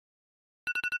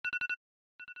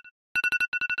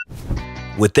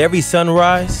With every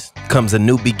sunrise comes a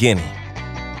new beginning.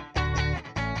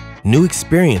 New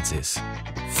experiences,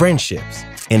 friendships,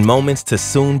 and moments to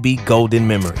soon be golden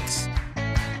memories.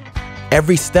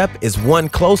 Every step is one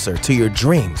closer to your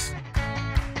dreams.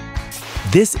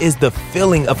 This is the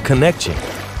feeling of connection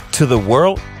to the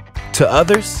world, to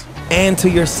others, and to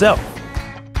yourself.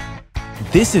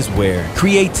 This is where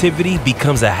creativity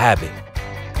becomes a habit.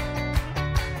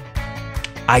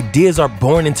 Ideas are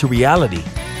born into reality.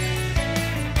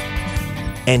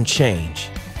 And change,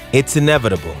 it's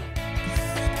inevitable.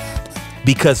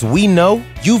 Because we know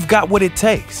you've got what it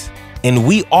takes, and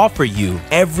we offer you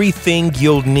everything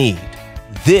you'll need.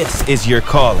 This is your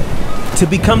calling, to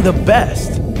become the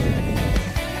best.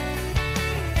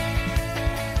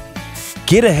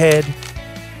 Get ahead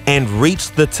and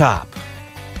reach the top.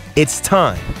 It's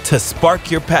time to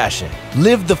spark your passion,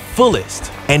 live the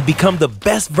fullest, and become the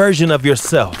best version of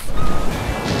yourself.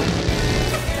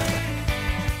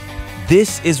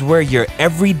 This is where your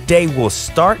everyday will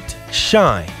start,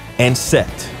 shine, and set.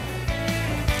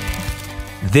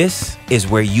 This is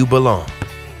where you belong,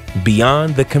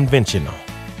 beyond the conventional.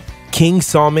 King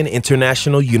Salman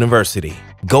International University.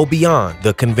 Go beyond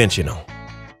the conventional.